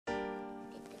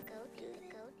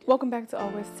Welcome back to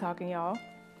Always Talking, y'all.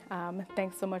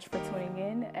 Thanks so much for tuning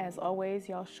in. As always,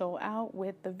 y'all show out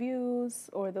with the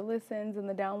views or the listens and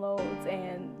the downloads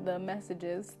and the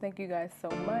messages. Thank you guys so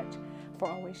much for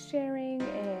always sharing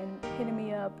and hitting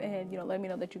me up and letting me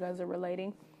know that you guys are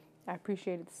relating. I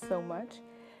appreciate it so much.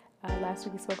 Last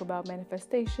week we spoke about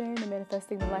manifestation and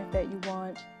manifesting the life that you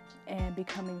want and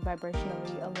becoming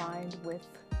vibrationally aligned with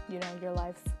your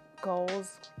life's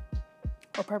goals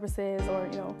or purposes or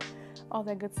all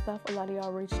that good stuff. A lot of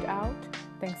y'all reached out.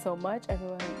 Thanks so much,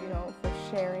 everyone, for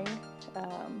sharing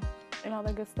and all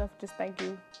that good stuff. Just thank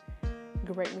you.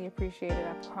 Greatly appreciate it,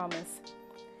 I promise.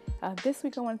 This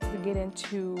week I wanted to get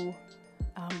into,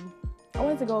 I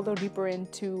wanted to go a little deeper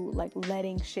into like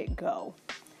letting shit go.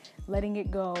 Letting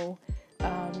it go,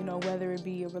 whether it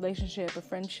be a relationship, a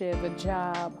friendship, a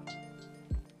job,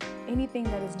 anything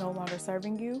that is no longer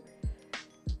serving you,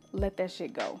 let that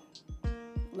shit go.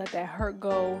 Let that hurt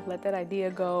go. Let that idea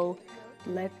go.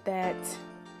 Let that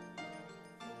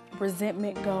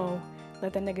resentment go.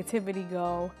 Let that negativity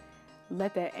go.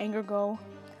 Let that anger go.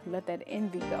 Let that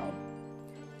envy go.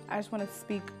 I just want to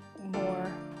speak more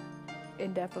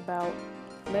in depth about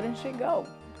letting shit go.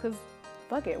 Because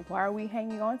fuck it. Why are we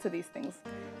hanging on to these things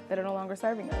that are no longer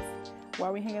serving us? Why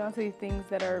are we hanging on to these things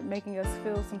that are making us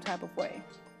feel some type of way?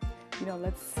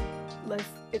 Let's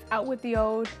it's out with the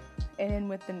old and in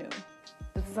with the new.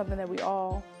 This is something that we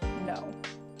all know.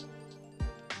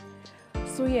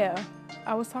 So yeah,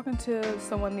 I was talking to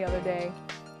someone the other day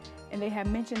and they had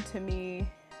mentioned to me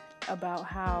about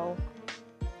how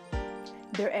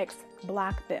their ex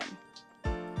blocked them.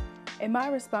 And my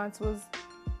response was,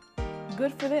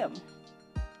 good for them.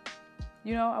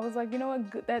 I was like, you know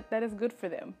what, that is good for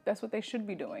them. That's what they should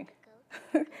be doing.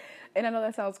 And I know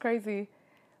that sounds crazy,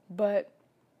 but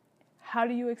how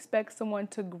do you expect someone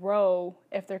to grow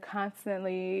if they're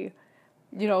constantly,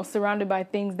 surrounded by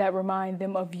things that remind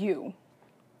them of you?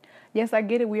 Yes, I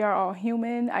get it. We are all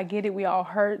human. I get it. We all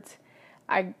hurt.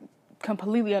 I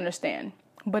completely understand.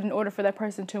 But in order for that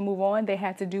person to move on, they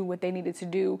had to do what they needed to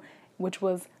do, which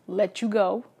was let you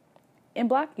go and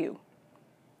block you.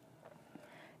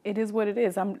 It is what it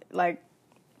is. I'm like,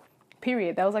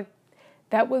 period.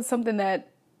 That was something that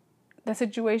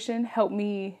situation helped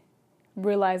me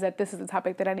realize that this is the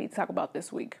topic that I need to talk about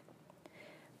this week.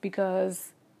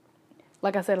 Because,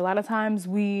 like I said, a lot of times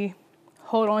we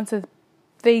hold on to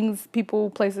things, people,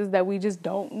 places that we just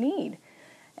don't need.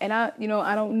 And I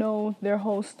don't know their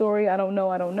whole story. I don't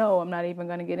know. I'm not even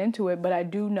going to get into it. But I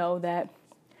do know that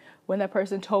when that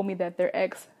person told me that their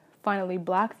ex finally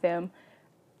blocked them,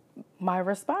 my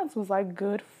response was like,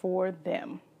 good for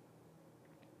them.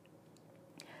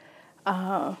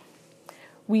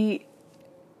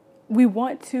 We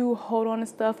want to hold on to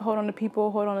stuff, hold on to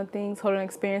people, hold on to things, hold on to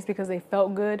experience because they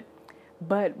felt good.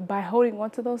 But by holding on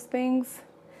to those things,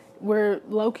 we're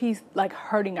low-key like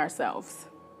hurting ourselves.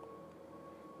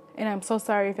 And I'm so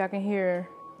sorry if y'all can hear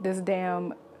this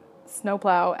damn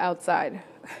snowplow outside.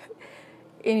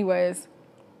 Anyways,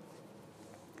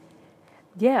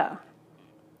 yeah,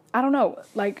 I don't know.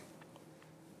 Like,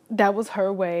 that was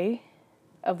her way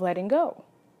of letting go.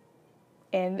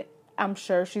 And I'm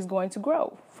sure she's going to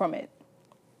grow from it.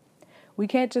 We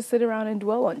can't just sit around and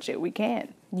dwell on shit. We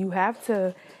can't. You have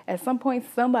to, at some point,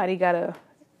 somebody got to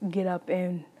get up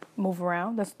and move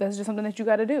around. That's just something that you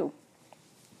got to do.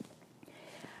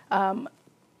 So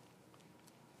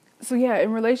yeah,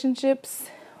 in relationships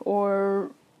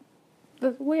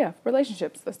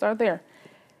relationships. Let's start there.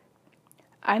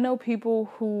 I know people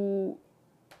who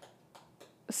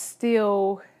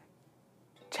still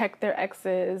check their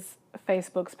exes'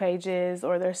 Facebook's pages,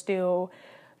 or they're still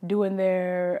doing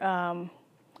their, I'm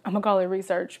going to call it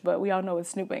research, but we all know it's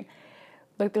snooping.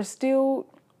 Like, they're still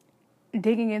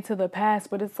digging into the past,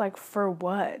 but it's like, for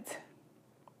what?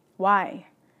 Why?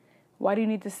 Why do you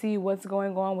need to see what's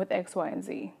going on with X, Y, and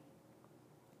Z?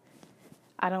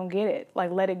 I don't get it.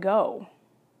 Like, let it go.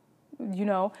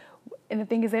 And the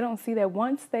thing is, they don't see that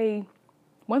once they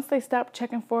stop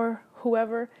checking for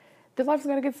whoever, their life's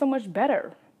going to get so much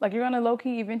better. Like, you're going to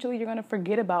low-key, eventually, you're going to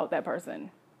forget about that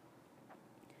person.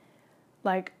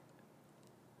 Like,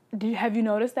 have you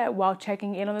noticed that while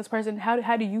checking in on this person,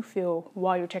 how do you feel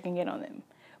while you're checking in on them?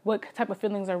 What type of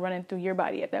feelings are running through your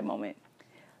body at that moment?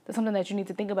 That's something that you need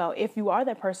to think about. If you are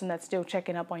that person that's still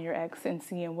checking up on your ex and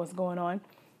seeing what's going on,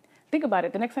 think about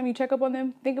it. The next time you check up on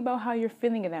them, think about how you're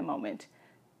feeling in that moment.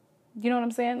 You know what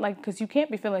I'm saying? Like, because you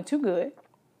can't be feeling too good.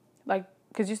 Like,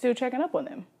 because you're still checking up on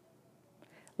them.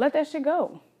 Let that shit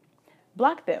go.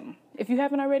 Block them. If you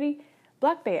haven't already,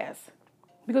 block their ass.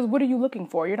 Because what are you looking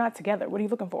for? You're not together. What are you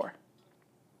looking for?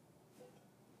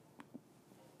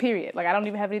 Period. Like, I don't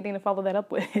even have anything to follow that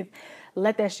up with.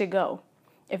 Let that shit go.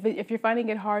 If you're finding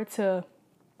it hard to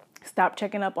stop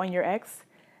checking up on your ex,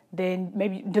 then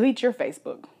maybe delete your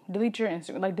Facebook, delete your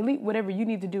Instagram, like delete whatever you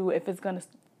need to do if it's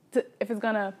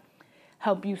gonna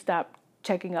help you stop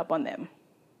checking up on them.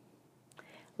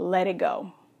 Let it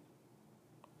go.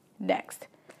 Next,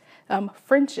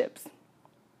 friendships.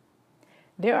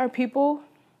 There are people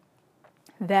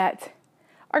that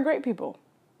are great people,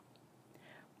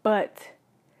 but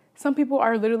some people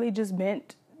are literally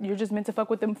you're just meant to fuck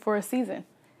with them for a season.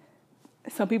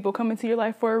 Some people come into your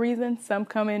life for a reason, some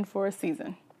come in for a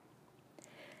season.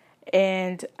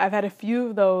 And I've had a few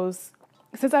of those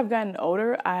since I've gotten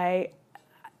older. High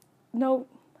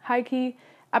key,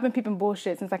 I've been peeping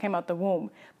bullshit since I came out the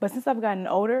womb. But since I've gotten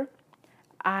older,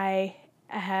 I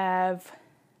have,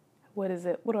 what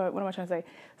am I trying to say?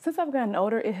 Since I've gotten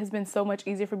older, it has been so much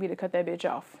easier for me to cut that bitch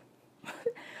off.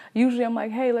 Usually I'm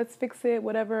like, hey, let's fix it,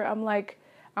 whatever. I'm like,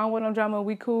 I don't want no drama,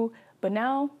 we cool. But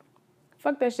now,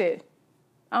 fuck that shit.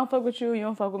 I don't fuck with you, you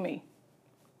don't fuck with me.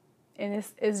 And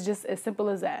it's just as simple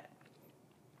as that.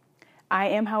 I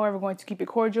am, however, going to keep it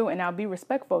cordial and I'll be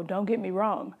respectful. Don't get me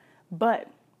wrong. But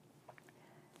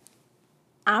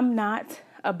I'm not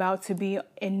about to be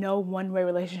in no one-way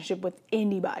relationship with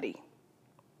anybody.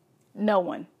 No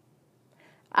one.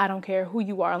 I don't care who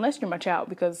you are, unless you're my child,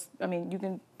 because,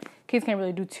 kids can't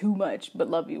really do too much but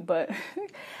love you. But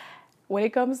when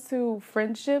it comes to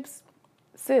friendships,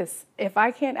 sis, if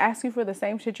I can't ask you for the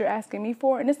same shit you're asking me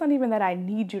for, and it's not even that I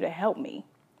need you to help me,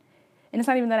 and it's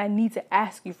not even that I need to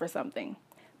ask you for something,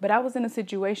 but I was in a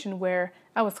situation where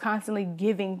I was constantly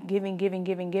giving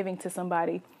to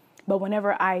somebody, but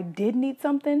whenever I did need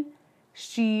something,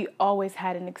 she always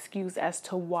had an excuse as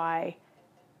to why.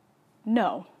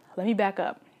 No, let me back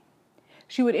up.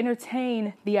 She would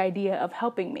entertain the idea of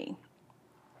helping me,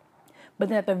 but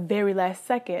then at the very last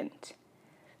second,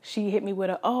 she hit me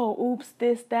with oops,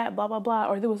 this, that, blah, blah, blah.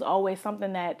 Or there was always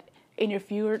something that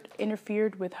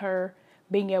interfered with her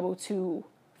being able to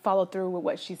follow through with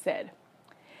what she said.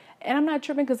 And I'm not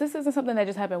tripping because this isn't something that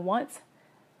just happened once.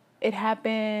 It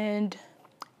happened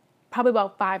probably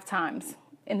about 5 times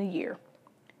in a year.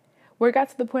 Where it got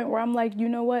to the point where I'm like, you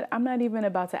know what? I'm not even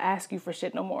about to ask you for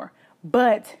shit no more.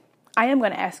 But I am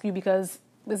going to ask you because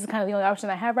this is kind of the only option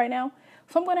I have right now.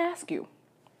 So I'm going to ask you.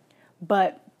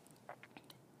 But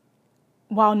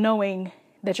while knowing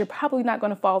that you're probably not going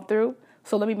to fall through,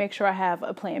 so let me make sure I have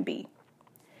a plan B.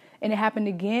 And it happened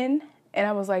again, and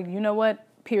I was like, you know what?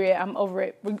 Period. I'm over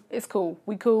it. It's cool.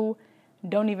 We cool.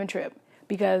 Don't even trip.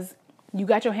 Because you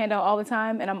got your hand out all the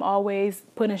time, and I'm always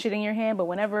putting shit in your hand, but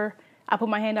whenever I put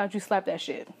my hand out, you slap that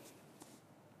shit.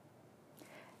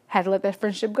 Had to let that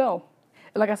friendship go.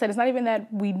 Like I said, it's not even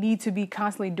that we need to be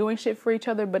constantly doing shit for each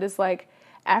other, but it's like,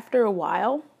 after a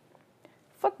while,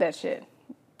 fuck that shit.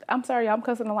 I'm sorry, I'm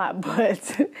cussing a lot,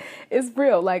 but it's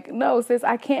real. Like, no, sis,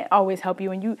 I can't always help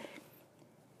you. And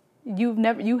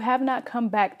you have not come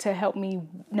back to help me,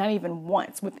 not even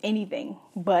once with anything,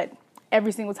 but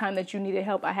every single time that you needed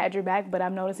help, I had your back, but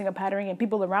I'm noticing a pattern and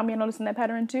people around me are noticing that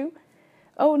pattern too.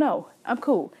 Oh no, I'm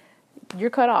cool. You're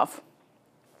cut off.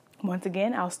 Once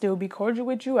again, I'll still be cordial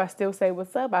with you. I still say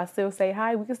what's up. I still say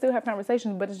hi. We can still have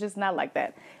conversations, but it's just not like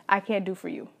that. I can't do for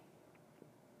you.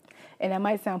 And that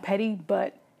might sound petty,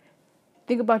 but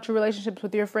think about your relationships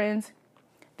with your friends.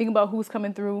 Think about who's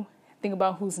coming through. Think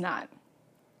about who's not.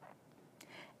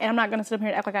 And I'm not going to sit up here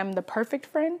and act like I'm the perfect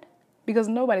friend, because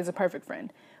nobody's a perfect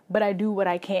friend. But I do what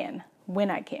I can, when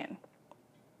I can.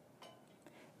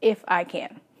 If I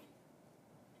can.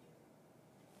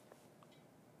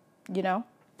 You know?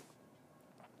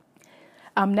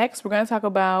 Next, we're going to talk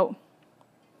about,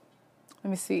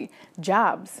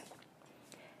 jobs.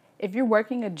 If you're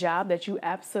working a job that you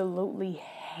absolutely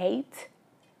hate,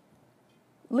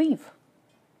 leave.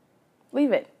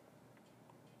 Leave it.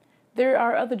 There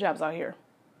are other jobs out here.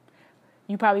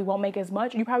 You probably won't make as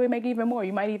much. You probably make even more.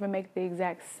 You might even make the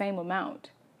exact same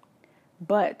amount.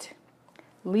 But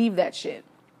leave that shit.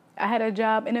 I had a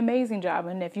job, an amazing job.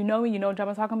 And if you know me, you know what job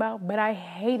I'm talking about. But I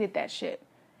hated that shit.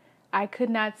 I could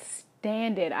not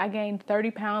stand it. I gained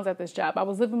 30 pounds at this job. I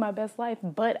was living my best life.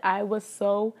 But I was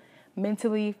so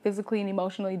mentally, physically, and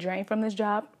emotionally drained from this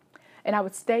job. And I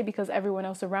would stay because everyone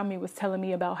else around me was telling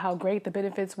me about how great the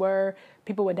benefits were.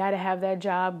 People would die to have that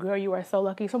job. Girl, you are so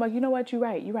lucky. So I'm like, you know what? You're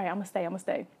right. I'm going to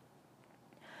stay.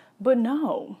 But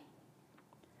no.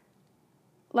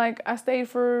 Like, I stayed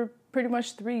for pretty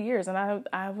much 3 years. And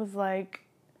I was like,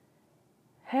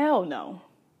 hell no.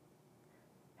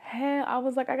 I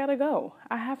was like, I got to go.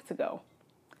 I have to go.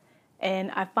 And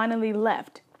I finally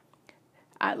left.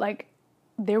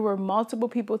 there were multiple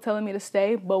people telling me to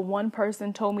stay, but one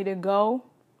person told me to go,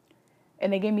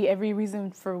 and they gave me every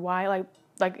reason for why.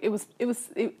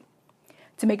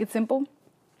 To make it simple,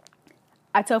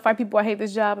 I tell 5 people I hate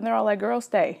this job, and they're all like, girl,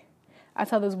 stay. I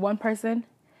tell this one person,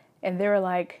 and they're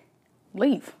like,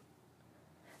 leave.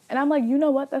 And I'm like, you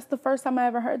know what? That's the first time I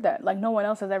ever heard that. Like, no one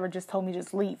else has ever just told me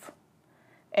just leave.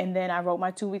 And then I wrote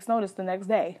my 2 weeks notice the next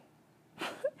day.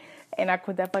 And I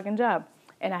quit that fucking job.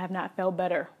 And I have not felt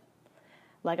better.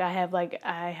 I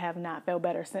have not felt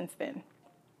better since then.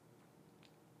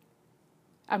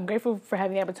 I'm grateful for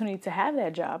having the opportunity to have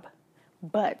that job.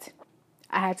 But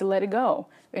I had to let it go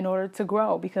in order to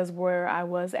grow, because where I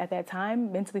was at that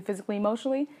time, mentally, physically,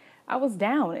 emotionally, I was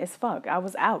down as fuck. I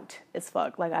was out as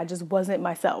fuck. Like, I just wasn't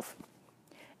myself.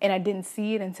 And I didn't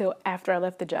see it until after I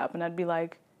left the job. And I'd be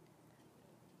like,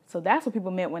 so that's what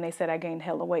people meant when they said I gained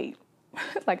hella weight.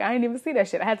 Like, I didn't even see that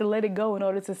shit. I had to let it go in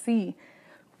order to see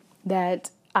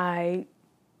that I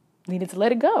needed to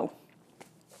let it go.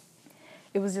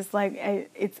 It was just like,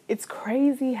 it's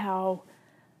crazy how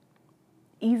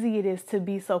easy it is to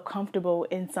be so comfortable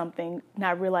in something,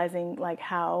 not realizing like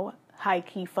how high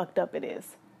key fucked up it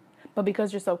is. But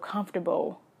because you're so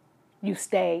comfortable, you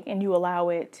stay and you allow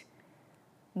it,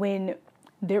 when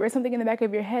there is something in the back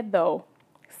of your head though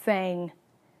saying,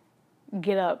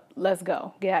 get up, let's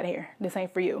go, get out of here, this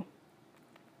ain't for you.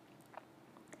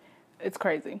 It's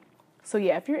crazy. So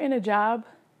yeah, if you're in a job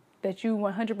that you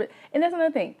 100%, and that's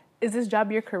another thing, is this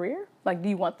job your career? Like, do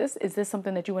you want this? Is this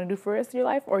something that you want to do for the rest of your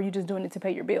life? Or are you just doing it to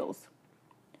pay your bills?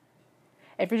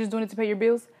 If you're just doing it to pay your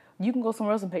bills, you can go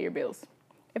somewhere else and pay your bills.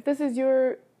 If this is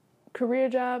your career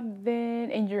job, then,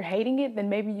 and you're hating it, then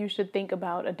maybe you should think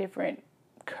about a different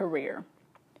career.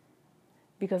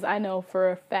 Because I know for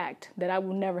a fact that I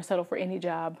will never settle for any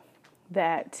job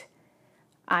that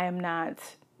I am not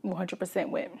 100%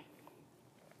 with.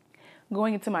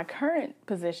 Going into my current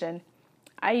position,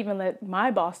 I even let my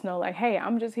boss know, like, hey,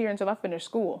 I'm just here until I finish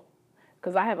school,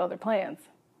 because I have other plans.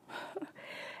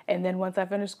 And then once I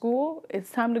finish school,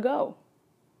 it's time to go.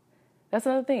 That's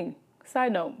another thing.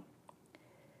 Side note,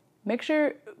 make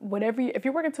sure if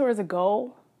you're working towards a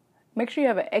goal, make sure you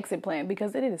have an exit plan,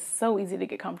 because it is so easy to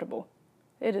get comfortable.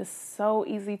 It is so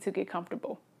easy to get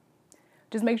comfortable.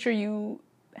 Just make sure you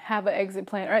have an exit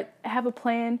plan, or have a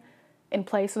plan in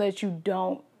place so that you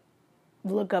don't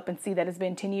look up and see that it's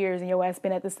been 10 years and your ass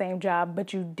been at the same job,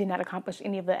 but you did not accomplish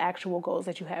any of the actual goals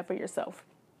that you have for yourself.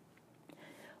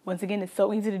 Once again, it's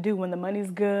so easy to do when the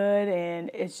money's good and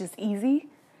it's just easy.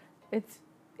 It's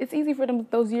easy for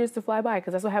those years to fly by,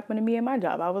 because that's what happened to me in my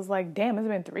job. I was like, damn, it's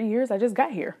been 3 years. I just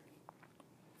got here.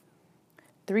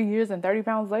 3 years and 30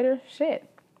 pounds later, shit.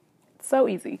 It's so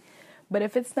easy. But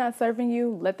if it's not serving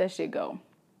you, let that shit go.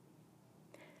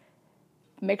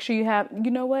 Make sure you have, you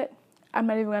know what? I'm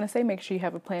not even going to say make sure you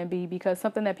have a plan B, because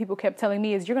something that people kept telling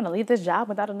me is, you're going to leave this job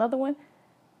without another one?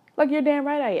 Like, you're damn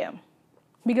right I am.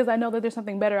 Because I know that there's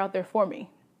something better out there for me.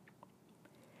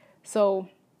 So,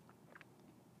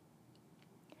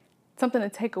 something to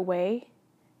take away.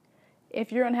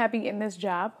 If you're unhappy in this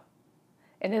job,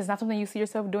 and it's not something you see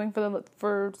yourself doing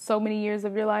for so many years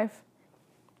of your life,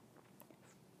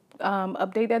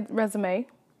 update that resume,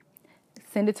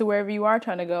 send it to wherever you are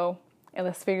trying to go, and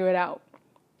let's figure it out.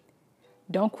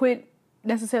 Don't quit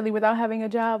necessarily without having a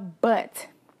job, but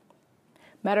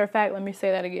matter of fact, let me say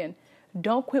that again.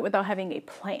 Don't quit without having a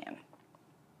plan.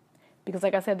 Because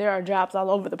like I said, there are jobs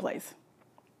all over the place.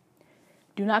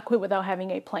 Do not quit without having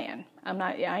a plan.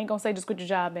 I ain't gonna say just quit your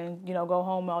job and, go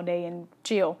home all day and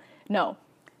chill. No,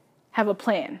 have a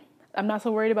plan. I'm not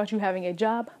so worried about you having a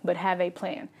job, but have a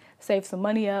plan. Save some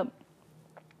money up.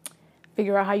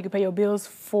 Figure out how you can pay your bills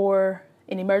for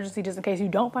an emergency, just in case you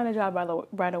don't find a job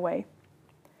right away.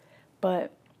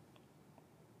 But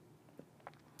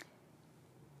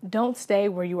don't stay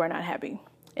where you are not happy.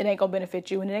 It ain't gonna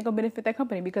benefit you, and it ain't gonna benefit that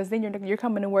company, because then you're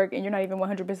coming to work and you're not even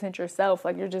 100% yourself.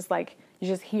 Like, you're just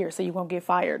here so you won't get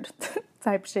fired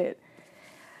type shit.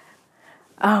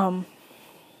 Do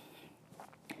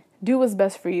what's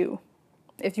best for you.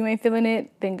 If you ain't feeling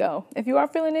it, then go. If you are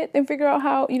feeling it, then figure out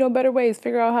how, better ways.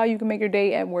 Figure out how you can make your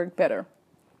day at work better.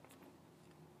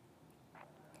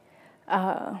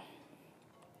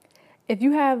 If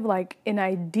you have like an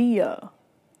idea,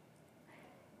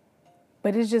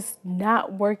 but it's just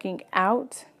not working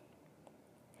out,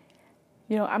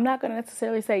 I'm not going to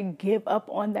necessarily say give up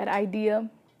on that idea,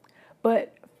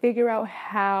 but figure out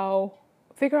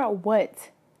what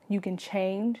you can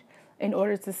change in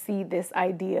order to see this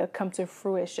idea come to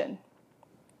fruition.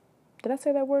 Did I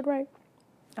say that word right?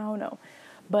 I don't know.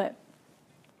 But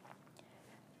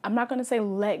I'm not going to say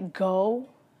let go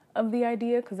of the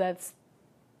idea, because that's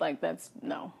Like,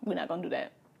 no, we're not going to do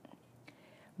that.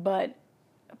 But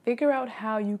figure out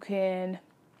how you can,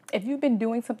 if you've been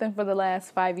doing something for the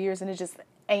last 5 years and it just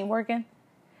ain't working,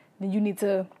 then you need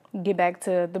to get back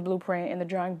to the blueprint and the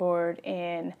drawing board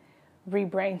and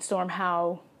re-brainstorm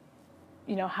how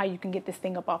you can get this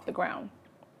thing up off the ground.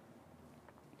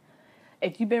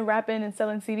 If you've been rapping and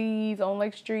selling CDs on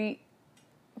Lake Street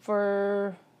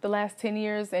for the last 10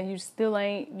 years and you still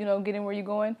ain't, getting where you're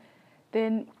going,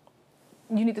 then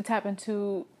you need to tap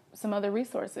into some other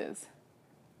resources.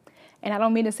 And I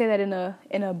don't mean to say that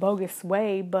in a bogus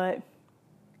way, but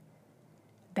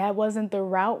that wasn't the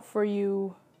route for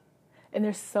you. And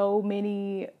there's so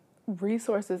many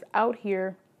resources out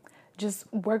here.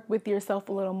 Just work with yourself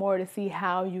a little more to see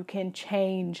how you can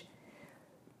change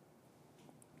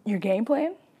your game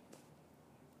plan.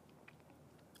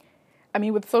 I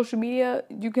mean, with social media,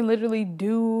 you can literally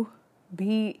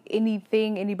be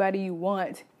anything, anybody you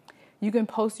want. You can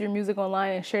post your music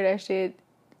online and share that shit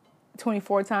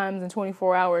 24 times in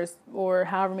 24 hours or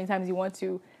however many times you want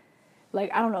to.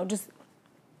 Like, I don't know, just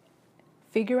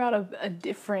figure out a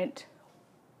different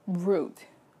route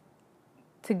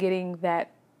to getting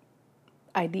that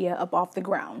idea up off the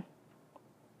ground.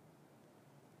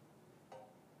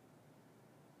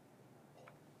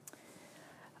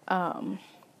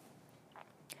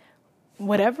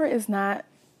 Whatever is not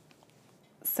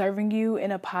serving you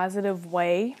in a positive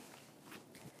way,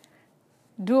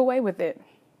 do away with it.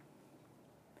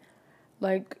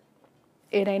 Like,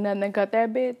 it ain't nothing that cut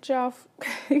that bitch off.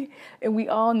 And we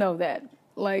all know that.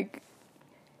 Like,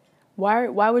 why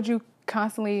would you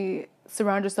constantly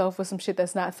surround yourself with some shit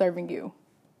that's not serving you?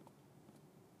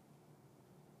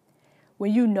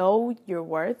 When you know your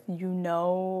worth, you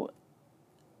know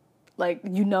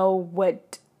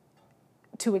what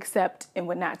to accept and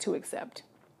what not to accept.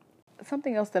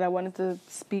 Something else that I wanted to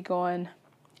speak on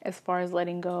as far as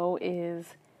letting go is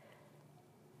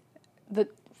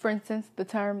for instance, the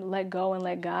term let go and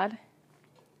let God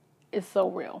is so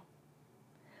real.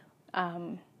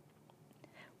 When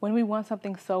we want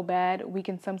something so bad, we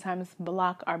can sometimes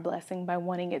block our blessing by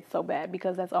wanting it so bad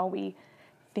because that's all we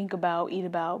think about, eat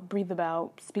about, breathe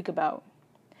about, speak about.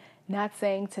 Not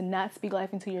saying to not speak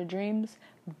life into your dreams,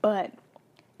 but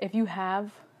if you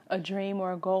have a dream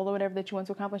or a goal or whatever that you want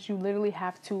to accomplish, you literally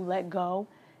have to let go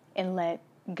and let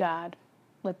God,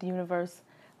 let the universe,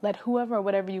 let whoever or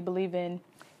whatever you believe in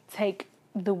take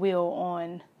the wheel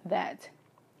on that.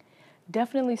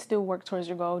 Definitely still work towards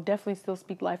your goal. Definitely still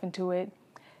speak life into it.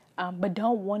 But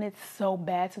don't want it so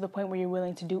bad to the point where you're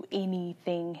willing to do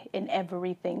anything and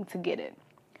everything to get it.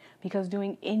 Because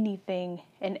doing anything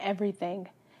and everything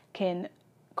can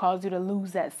cause you to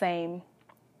lose that same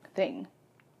thing.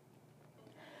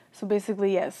 So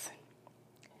basically, yes,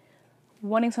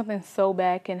 wanting something so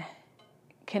bad can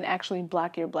actually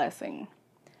block your blessing.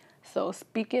 So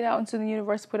speak it out into the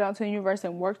universe, put it out into the universe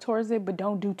and work towards it, but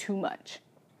don't do too much.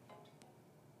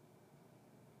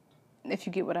 If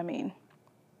you get what I mean.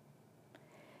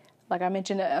 Like I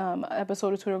mentioned an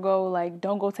episode or two ago, like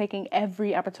don't go taking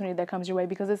every opportunity that comes your way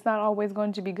because it's not always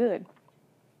going to be good.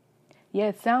 Yeah,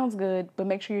 it sounds good, but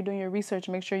make sure you're doing your research.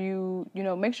 Make sure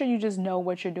make sure you just know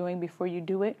what you're doing before you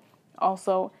do it.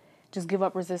 Also, just give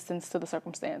up resistance to the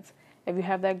circumstance. If you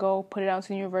have that goal, put it out to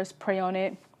the universe, pray on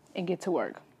it, and get to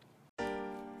work.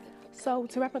 So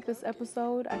to wrap up this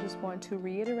episode, I just want to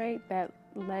reiterate that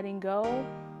letting go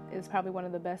is probably one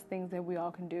of the best things that we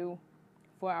all can do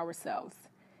for ourselves.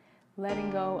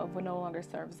 Letting go of what no longer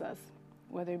serves us,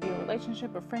 whether it be a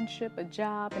relationship, a friendship, a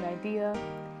job, an idea,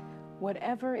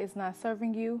 whatever is not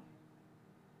serving you,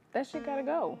 that shit gotta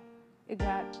go. It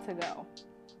got to go.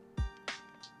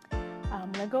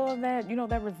 Let go of that,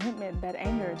 that resentment, that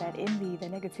anger, that envy, the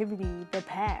negativity, the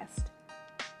past.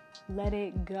 Let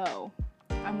it go.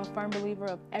 I'm a firm believer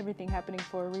of everything happening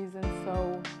for a reason,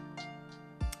 so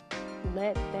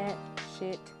let that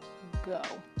shit go.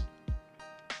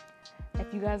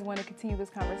 If you guys want to continue this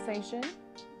conversation,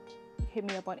 hit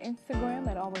me up on Instagram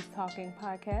at Always Talking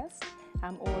Podcast.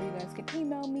 Or you guys can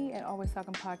email me at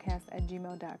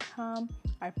alwaystalkingpodcast@gmail.com.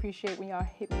 I appreciate when y'all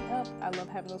hit me up. I love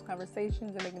having those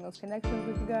conversations and making those connections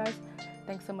with you guys.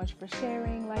 Thanks so much for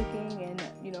sharing, liking, and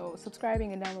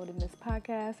subscribing and downloading this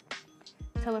podcast.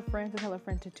 Tell a friend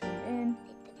to tune in.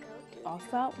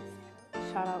 Also,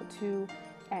 shout out to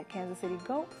 @Kansas City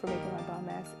Goat for making my bomb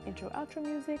ass intro outro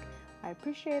music. I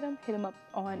appreciate them. Hit them up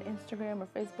on Instagram or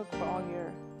Facebook for all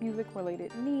your music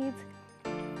related needs.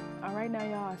 All right, now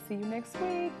y'all, I'll see you next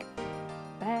week.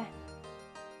 Bye.